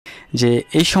যে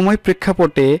এই সময়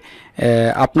প্রেক্ষাপটে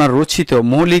আপনার রচিত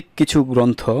মৌলিক কিছু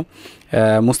গ্রন্থ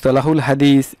মুস্তালাহুল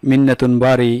হাদিস, মিন্নাতুন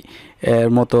বারি এর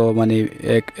মতো মানে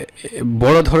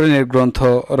বড় ধরনের গ্রন্থ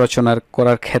রচনা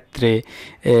করার ক্ষেত্রে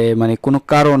মানে কোনো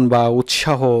কারণ বা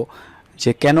উৎসাহ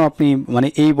যে কেন আপনি মানে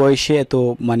এই বয়সে এত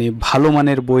মানে ভালো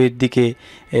মানের বইয়ের দিকে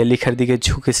লেখার দিকে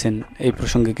ঝুঁকেছেন, এই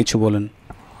প্রসঙ্গে কিছু বলেন।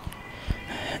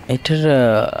 এটার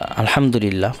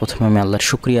আলহামদুলিল্লাহ প্রথমে আমি আল্লাহর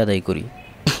শুকরিয়া আদায় করি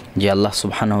যে আল্লাহ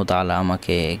সুবহানাহু ওয়া তাআলা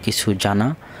আমাকে কিছু জানা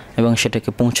এবং সেটাকে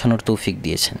পৌঁছানোর তৌফিক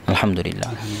দিয়েছেন, আলহামদুলিল্লাহ।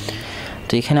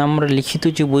 তো এখানে আমরা লিখিত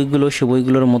যে বইগুলো, সে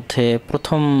বইগুলোর মধ্যে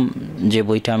প্রথম যে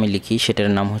বইটা আমি লিখি সেটার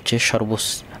নাম হচ্ছে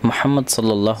মুহাম্মদ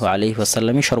সাল্লাল্লাহু আলাইহি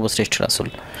ওয়াসাল্লামই সর্বশ্রেষ্ঠ রাসূল।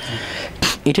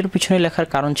 এটার পিছনে লেখার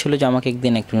কারণ ছিল যে আমাকে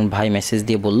একদিন একজন ভাই মেসেজ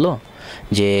দিয়ে বলল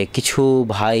যে কিছু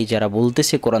ভাই যারা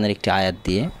বলতেছে কোরআনের একটি আয়াত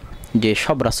দিয়ে যে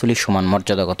সব রাসূলই সমান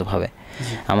মর্যাদাগতভাবে,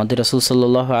 আমাদের রাসূল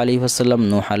সাল্লাল্লাহু আলাইহি ওয়াসাল্লাম,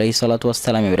 নূহ আলাইহিস সালাতু ওয়াস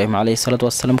সালাম, ইব্রাহিম আলাইহিস সালাতু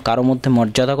ওয়াস সালাম, কারো মধ্যে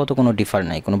মর্যাদাগত কোনো ডিফার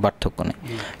নাই, কোনো পার্থক্য নেই,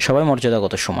 সবাই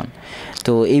মর্যাদাগত সমান।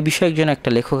 তো এই বিষয়ে একজন একটা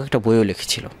লেখক একটা বইও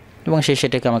লিখেছিল এবং সে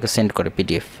সেটাকে আমাকে সেন্ড করে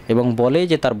পিডিএফ এবং বলে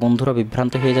যে তার বন্ধুরা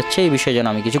বিভ্রান্ত হয়ে যাচ্ছে, এই বিষয়ে যেন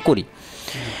আমি কিছু করি।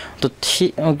 তো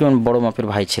একজন বড় মাপের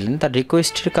ভাই ছিলেন, তার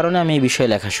রিকোয়েস্টের কারণে আমি এই বিষয়ে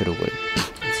লেখা শুরু করি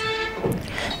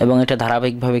এবং এটা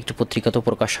ধারাবাহিকভাবে একটি পত্রিকাতেও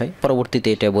প্রকাশ হয়, পরবর্তীতে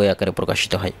এটা বই আকারে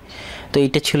প্রকাশিত হয়। তো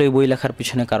এইটা ছিল এই বই লেখার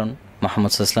পিছনে কারণ। মুহাম্মদ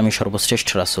সাল্লাল্লাহু আলাইহি ওয়াসাল্লাম সর্বশ্রেষ্ঠ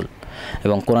রাসূল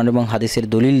এবং কোরআন এবং হাদিসের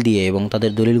দলিল দিয়ে এবং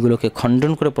তাদের দলিলগুলোকে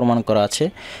খণ্ডন করে প্রমাণ করা আছে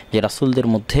যে রাসূলদের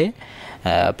মধ্যে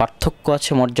পার্থক্য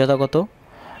আছে মর্যাদাগত,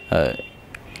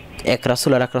 এক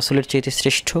রাসূল আর এক রাসূলের চাইতে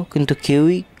শ্রেষ্ঠ, কিন্তু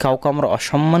কেউই কাউকে আমরা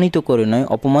অসম্মানিত করে নয়,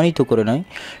 অপমানিত করে নয়,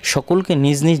 সকলকে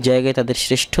নিজ নিজ জায়গায় তাদের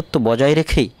শ্রেষ্ঠত্ব বজায়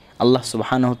রেখেই আল্লাহ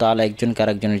সুবহানাহু তাআলা একজনকে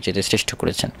আরেকজনের চাইতে শ্রেষ্ঠ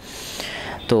করেছেন।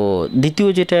 তো দ্বিতীয়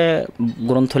যেটা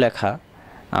গ্রন্থ লেখা,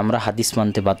 আমরা হাদিস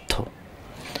মানতে বাধ্য।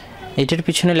 এটার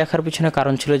পিছনে লেখার পিছনে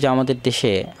কারণ ছিল যে আমাদের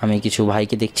দেশে আমি কিছু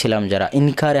ভাইকে দেখছিলাম যারা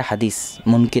ইনকারে হাদিস,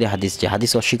 মুনকিরে হাদিস, যে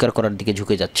হাদিস অস্বীকার করার দিকে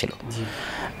ঝুঁকে যাচ্ছিল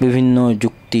বিভিন্ন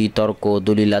যুক্তি, তর্ক,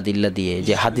 দলিল আদিল্লা দিয়ে,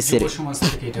 যে হাদিসের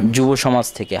যুব সমাজ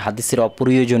থেকে হাদিসের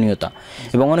অপ্রয়োজনীয়তা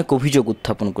এবং অনেক অভিযোগ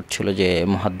উত্থাপন করছিল যে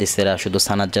মুহাদ্দিসেরা শুধু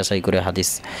সানাদ যাচাই করে হাদিস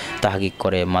তাহকিক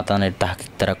করে, মাতানের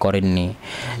তাহকিক তারা করেননি,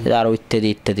 আরও ইত্যাদি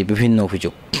ইত্যাদি বিভিন্ন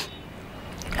অভিযোগ।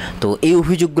 তো এই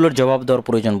অভিযোগগুলোর জবাব দেওয়ার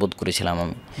প্রয়োজন বোধ করেছিলাম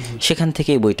আমি, সেখান থেকে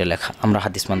এই বইটা লেখা, আমরা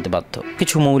হাদিস মানতে বাধ্য।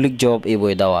 কিছু মৌলিক জবাব এই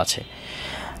বইয়ে দেওয়া আছে।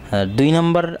 2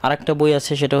 নম্বর আরেকটা বই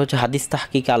আছে, সেটা হচ্ছে হাদিস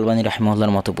তাহকিক আলবানী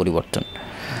রাহিমাহুল্লাহর মতো পরিবর্তন।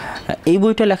 এই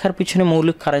বইটা লেখার পিছনে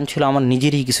মৌলিক কারণ ছিল আমার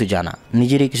নিজেরই কিছু জানা,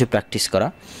 নিজেরই কিছু প্র্যাকটিস করা।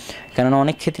 কেননা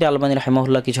অনেক ক্ষেত্রে আলবানী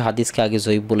রাহিমাহুল্লাহ কিছু হাদিসকে আগে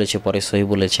জয়ীফ বলেছে, পরে সহিহ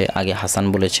বলেছে, আগে হাসান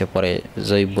বলেছে, পরে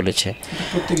জয়ীফ বলেছে,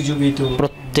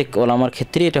 প্রত্যেক ওলামার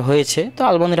ক্ষেত্রে এটা হয়েছে। তো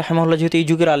আলবানী রাহিমাহুল্লাহ যেহেতু এই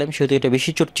যুগের আলেম, সেহেতু এটা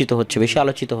বেশি চর্চিত হচ্ছে, বেশি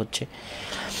আলোচিত হচ্ছে।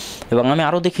 এবং আমি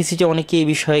আরও দেখেছি যে অনেকে এই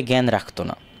বিষয়ে জ্ঞান রাখতো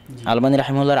না, আলবানী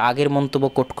রাহিমাহুল্লাহর আগের মন্তব্য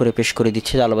কোট করে পেশ করে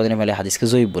দিচ্ছে যে আলবানী রাহিমাহুল্লাহ হাদিসকে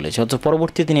জয়ীফ বলেছে, অথচ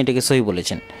পরবর্তীতে তিনি এটাকে সহিহ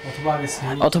বলেছেন,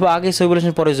 অথবা আগে সহিহ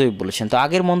বলেছেন পরে জয়ীফ বলেছেন। তো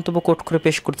আগের মন্তব্য কোট করে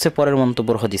পেশ করছে, পরের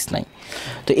মন্তব্যর হাদিস নাই।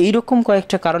 তো এইরকম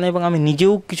কয়েকটা কারণে এবং আমি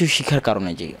নিজেও কিছু শিখার কারণে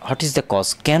যে হোয়াট ইজ দ্য কজ,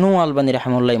 কেন আলবানী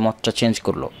রাহিমাহুল্লাহ এই মতটা চেঞ্জ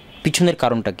করলো, পিছনের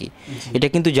কারণটা কি, এটা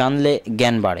কিন্তু জানলে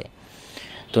জ্ঞান বাড়ে।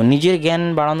 তো নিজের জ্ঞান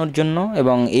বাড়ানোর জন্য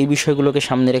এবং এই বিষয়গুলোকে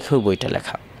সামনে রেখেও বইটা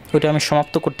লেখা। ওইটা আমি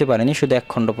সমাপ্ত করতে পারিনি, শুধু 1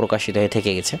 খণ্ড প্রকাশিত হয়ে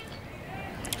থেকে গেছে।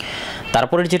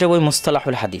 তারপরের যেটা বই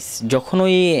মুস্তালাহুল হাদিস, যখন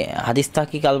ওই হাদিস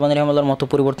তাহকিক আলবানী রাহিমাহুল্লাহর মতো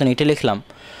পরিবর্তন এটা লিখলাম,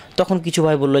 তখন কিছু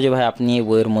ভাই বললো যে ভাই আপনি এই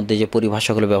বইয়ের মধ্যে যে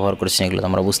পরিভাষাগুলো ব্যবহার করেছেন এগুলো তো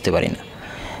আমরা বুঝতে পারি না,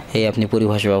 এই আপনি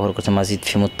পরিভাষা ব্যবহার করছেন মাজিদ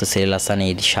ফি মুত্তাসিল,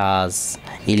 আসানিদ, শাজ,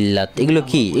 ইল্লাত, এগুলো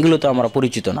কি, এগুলো তো আমরা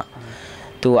পরিচিত না,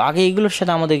 তো আগে এগুলোর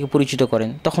সাথে আমাদেরকে পরিচিত করেন।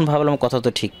 তখন ভাবলাম কথা তো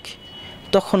ঠিক,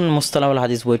 তখন মুস্তালাহুল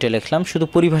হাদিস বইটা লিখলাম শুধু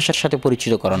পরিভাষার সাথে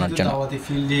পরিচিত করানোর জন্য।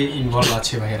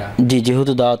 জি,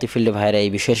 যেহেতু দাওয়াতি ফিল্ডে ভাইরা এই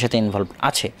বিষয়ের সাথে ইনভলভ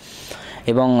আছে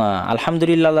এবং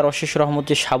আলহামদুলিল্লাহ আল্লাহর অশেষ রহমত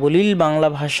যে সাবলীল বাংলা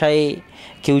ভাষায়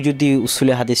কেউ যদি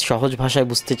উসুলে হাদিস সহজ ভাষায়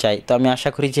বুঝতে চায়, তো আমি আশা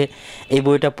করি যে এই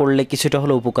বইটা পড়লে কিছুটা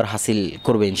হলেও উপকার হাসিল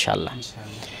করবে ইনশাআল্লাহ।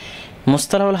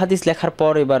 মুস্তালাহুল হাদিস লেখার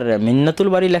পর এবার মিন্নাতুল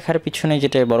বারি লেখার পিছনে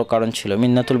যেটা বড় কারণ ছিল,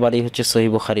 মিন্নাতুল বারি হচ্ছে সহিহ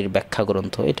বুখারীর ব্যাখ্যা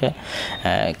গ্রন্থ, এটা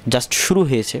জাস্ট শুরু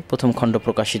হয়েছে, প্রথম খণ্ড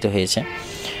প্রকাশিত হয়েছে।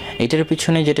 এটার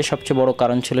পিছনে যেটা সবচেয়ে বড়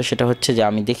কারণ ছিল সেটা হচ্ছে যে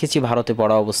আমি দেখেছি ভারতে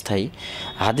পড়া অবস্থায়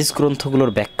হাদিস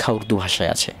গ্রন্থগুলোর ব্যাখ্যা উর্দু ভাষায়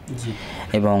আছে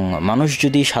এবং মানুষ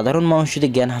যদি, সাধারণ মানুষ যদি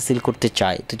জ্ঞান হাসিল করতে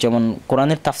চায়, তো যেমন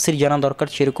কোরআনের তাফসির জানা দরকার,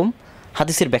 সেরকম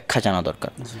হাদিসের ব্যাখ্যা জানা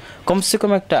দরকার, কমসে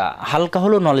কম একটা হালকা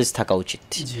হলেও নলেজ থাকা উচিত,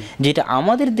 যেটা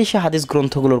আমাদের দেশে হাদিস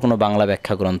গ্রন্থগুলোর কোনো বাংলা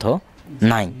ব্যাখ্যা গ্রন্থ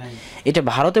নাই। এটা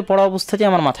ভারতে পড়া অবস্থাতেই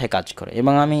আমার মাথায় কাজ করে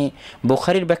এবং আমি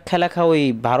বুখারীর ব্যাখ্যা লেখা ওই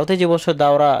ভারতে যে বছর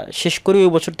দাওরা শেষ করে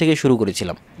ওই বছর থেকে শুরু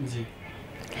করেছিলাম,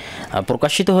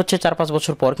 প্রকাশিত হচ্ছে 4-5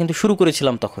 বছর পর, কিন্তু শুরু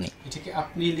করেছিলাম তখনই। এটা কি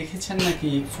আপনি লিখেছেন নাকি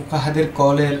ফুকাহাদের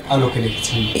কওলের আলোকে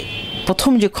লিখেছেন?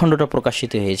 প্রথম যে খণ্ডটা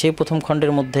প্রকাশিত হয়েছে প্রথম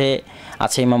খণ্ডের মধ্যে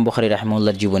আছে ইমাম বুখারী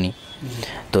রাহিমাহুল্লাহর জীবনী।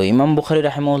 তো ইমাম বুখারী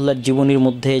রাহিমাহুল্লাহর জীবনীর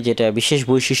মধ্যে যেটা বিশেষ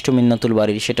বৈশিষ্ট্য মিন্নাতুল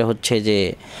বারীর, সেটা হচ্ছে যে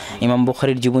ইমাম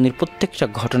বুখারীর জীবনীর প্রত্যেকটা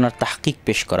ঘটনার তাহকিক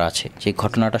পেশ করা আছে, যে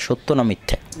ঘটনাটা সত্য না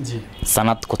মিথ্যা,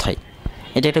 সানাদ কোথায়।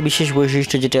 এটা একটা বিশেষ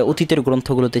বৈশিষ্ট্য যেটা অতীতের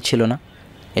গ্রন্থগুলোতে ছিল না।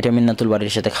 এটা মিন্নাতুল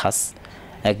বারীর সাথে খাস,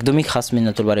 একদমই খাস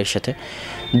মিন্নাতুল বারীর সাথে।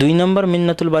 2 নম্বর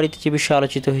মিন্নাতুল বারীতে যে বিষয়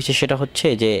আলোচিত হয়েছে সেটা হচ্ছে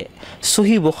যে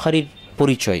সহিহ বুখারীর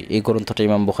পরিচয়। এই গ্রন্থটা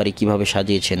ইমাম বুখারী কীভাবে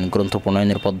সাজিয়েছেন, গ্রন্থ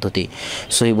প্রণয়নের পদ্ধতি,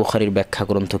 সহিহ বুখারীর ব্যাখ্যা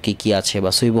গ্রন্থ কী কী আছে,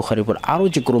 বা সহিহ বুখারীর উপর আরও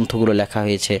যে গ্রন্থগুলো লেখা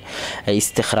হয়েছে,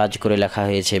 ইস্তেখরাজ করে লেখা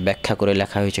হয়েছে, ব্যাখ্যা করে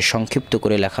লেখা হয়েছে, সংক্ষিপ্ত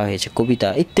করে লেখা হয়েছে, কবিতা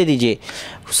ইত্যাদি, যে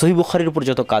সহিহ বুখারীর উপর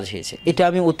যত কাজ হয়েছে, এটা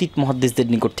আমি অতীত মুহাদ্দিসদের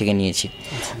নিকট থেকে নিয়েছি।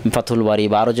 ফাথুল বারী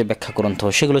বা আরও যে ব্যাখ্যা গ্রন্থ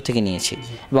সেগুলো থেকে নিয়েছি,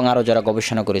 এবং আরও যারা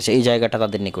গবেষণা করেছে এই জায়গাটা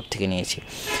তাদের নিকট থেকে নিয়েছি।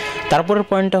 তারপরের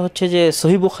পয়েন্টটা হচ্ছে যে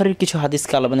সহিহ বুখারীর কিছু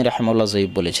হাদিসকে আলবানী রাহিমাহুল্লাহ যঈফ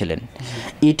বলেছিলেন।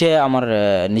 এটা আমার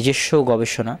নিজস্ব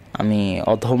গবেষণা, আমি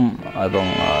অধম এবং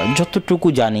যতটুকু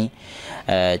জানি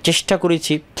চেষ্টা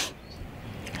করেছি।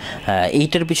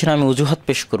 এইটার পিছনে আমি অজুহাত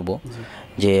পেশ করব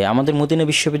যে আমাদের মদিনা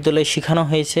বিশ্ববিদ্যালয়ে শেখানো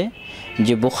হয়েছে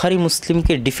যে বুখারী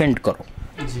মুসলিমকে ডিফেন্ড করো,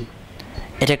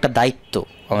 এটা একটা দায়িত্ব।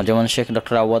 আমার যেমন শেখ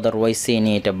ডক্টর আওয়াদ আর ওয়াইসি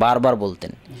নিয়ে এটা বারবার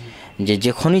বলতেন যে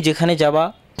যখনই যেখানে যাবা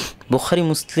বুখারী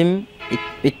মুসলিম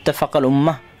ইত্তেফাকাল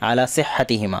উম্মাহ আলা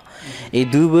সিহহাতিহিমা, এই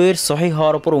 2 বইয়ের সহিহ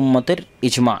হওয়ার উপর উম্মতের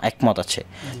ইজমা, একমত আছে।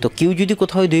 তো কেউ যদি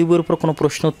কোথাও 2 বইয়ের উপর কোনো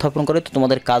প্রশ্ন উত্থাপন করে তো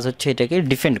তোমাদের কাজ হচ্ছে এটাকে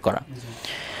ডিফেন্ড করা।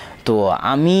 তো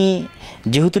আমি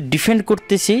যেহেতু ডিফেন্ড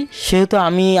করতেছি সেহেতু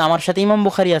আমি, আমার সাথে ইমাম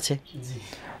বুখারী আছে,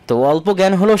 তো অল্প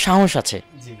জ্ঞান হলেও সাহস আছে।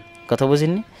 কথা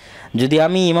বুঝিনি? যদি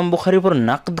আমি ইমাম বুখারীর উপর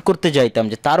নাকদ করতে যাইতাম,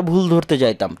 যে তার ভুল ধরতে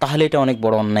যাইতাম, তাহলে এটা অনেক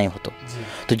বড় অন্যায় হতো।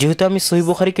 তো যেহেতু আমি সহিহ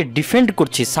বুখারীকে ডিফেন্ড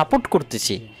করছি, সাপোর্ট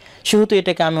করতেছি, সেহেতু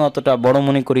এটাকে আমি অতটা বড়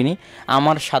মনে করিনি।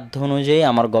 আমার সাধ্য অনুযায়ী,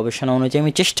 আমার গবেষণা অনুযায়ী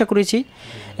আমি চেষ্টা করেছি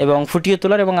এবং ফুটিয়ে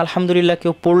তোলার, এবং আলহামদুলিল্লাহ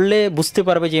কেউ পড়লে বুঝতে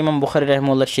পারবে যে ইমাম বুখারী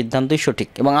রাহিমাহুল্লাহর সিদ্ধান্তই সঠিক।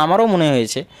 এবং আমারও মনে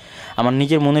হয়েছে, আমার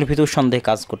নিজের মনের ভিতর সন্দেহ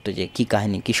কাজ করতে, যে কী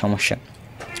কাহিনী, কী সমস্যা,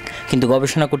 কিন্তু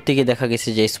গবেষণা করতে গিয়ে দেখা গেছে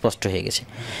যে স্পষ্ট হয়ে গেছে।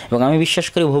 এবং আমি বিশ্বাস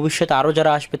করি ভবিষ্যতে আরও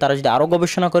যারা আসবে তারা যদি আরও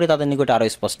গবেষণা করে তাদের নিকটে আরও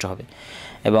স্পষ্ট হবে,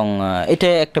 এবং এটা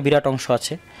একটা বিরাট অংশ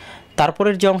আছে।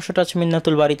 তারপরের যে অংশটা আছে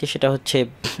মিন্নাতুল বারীতে, সেটা হচ্ছে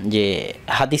যে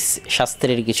হাদিস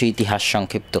শাস্ত্রের কিছু ইতিহাস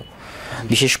সংক্ষিপ্ত,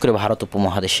 বিশেষ করে ভারত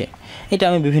উপমহাদেশে। এটা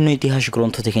আমি বিভিন্ন ইতিহাস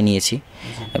গ্রন্থ থেকে নিয়েছি।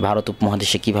 ভারত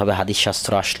উপমহাদেশে কীভাবে হাদিস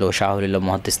শাস্ত্র আসলো, শাহুলিল্লাহ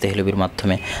মুহাদ্দিস দেহলভির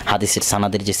মাধ্যমে হাদিসের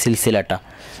সানাদের যে সিলসিলাটা,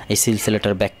 এই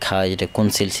সিলসিলাটার ব্যাখ্যা, যেটা কোন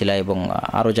সিলসিলা, এবং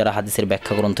আরও যারা হাদিসের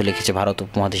ব্যাখ্যা গ্রন্থ লিখেছে ভারত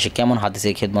উপমহাদেশে কেমন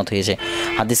হাদিসের খেদমত হয়েছে,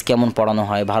 হাদিস কেমন পড়ানো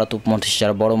হয়, ভারত উপমহাদেশে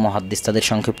যারা বড় মুহাদ্দিস তাদের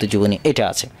সংক্ষিপ্ত জীবনী, এটা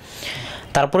আছে।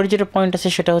 তারপরে যেটা পয়েন্ট আছে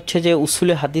সেটা হচ্ছে যে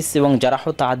উসুলে হাদিস এবং জারাহ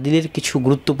ও তা'দীলের কিছু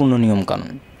গুরুত্বপূর্ণ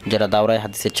নিয়মকানুন, যারা দাওরায়ে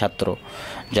হাদিসের ছাত্র,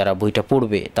 যারা বইটা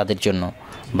পড়বে তাদের জন্য,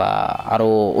 বা আরও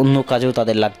অন্য কাজেও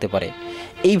তাদের লাগতে পারে,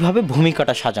 এইভাবে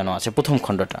ভূমিকাটা সাজানো আছে প্রথম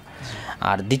খণ্ডটা।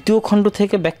 আর দ্বিতীয় খণ্ড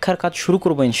থেকে ব্যাখ্যার কাজ শুরু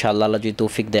করবো ইনশাআল্লাহ, আল্লাহ যদি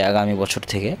তৌফিক দেয়, আগামী বছর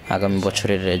থেকে, আগামী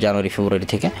বছরের জানুয়ারি ফেব্রুয়ারি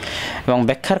থেকে। এবং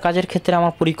ব্যাখ্যার কাজের ক্ষেত্রে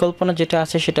আমার পরিকল্পনা যেটা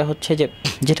আছে সেটা হচ্ছে যে,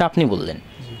 যেটা আপনি বললেন,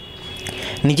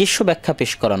 নিজস্ব ব্যাখ্যা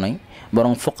পেশ করা নয়,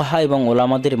 বরং ফুকাহা এবং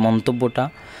ওলামাদের মন্তব্যটা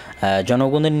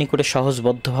জনগণের নিকটে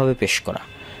সহজবদ্ধভাবে পেশ করা।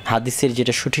 হাদিসের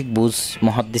যেটা সঠিক বুঝ,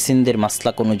 মুহাদ্দিসিনদের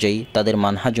মাসলাক অনুযায়ী, তাদের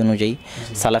মানহাজ অনুযায়ী,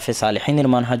 সালাফে সালেহিনের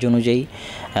মানহাজ অনুযায়ী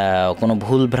কোনো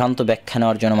ভুল ভ্রান্ত ব্যাখ্যা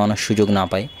নেওয়ার জন্য মানুষ সুযোগ না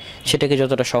পায়, সেটাকে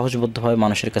যতটা সহজবদ্ধভাবে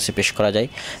মানুষের কাছে পেশ করা যায়,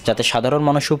 যাতে সাধারণ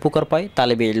মানুষ উপকার পায়,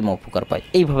 তালেবে ইলম উপকার পায়,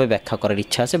 এইভাবে ব্যাখ্যা করার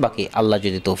ইচ্ছা আছে। বাকি আল্লাহ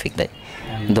যদি তৌফিক দেয়,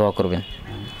 দোয়া করবেন।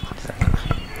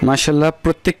 মাশাআল্লাহ,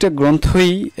 প্রত্যেকটা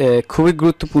গ্রন্থই খুবই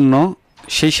গুরুত্বপূর্ণ।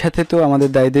 সেই সাথে তো আমাদের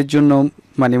দায়ীদের জন্য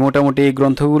মানে মোটামুটি এই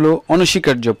গ্রন্থগুলো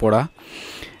অনস্বীকার্য পড়া,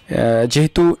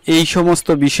 যেহেতু এই সমস্ত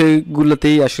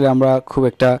বিষয়গুলোতেই আসলে আমরা খুব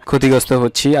একটা ক্ষতিগ্রস্ত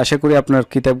হচ্ছি। আশা করি আপনার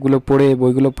কিতাবগুলো পড়ে,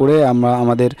 বইগুলো পড়ে আমরা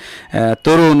আমাদের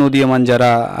তরুণ উদীয়মান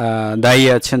যারা দায়ী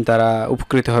আছেন তারা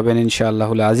উপকৃত হবেন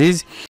ইনশাআল্লাহুল আজিজ।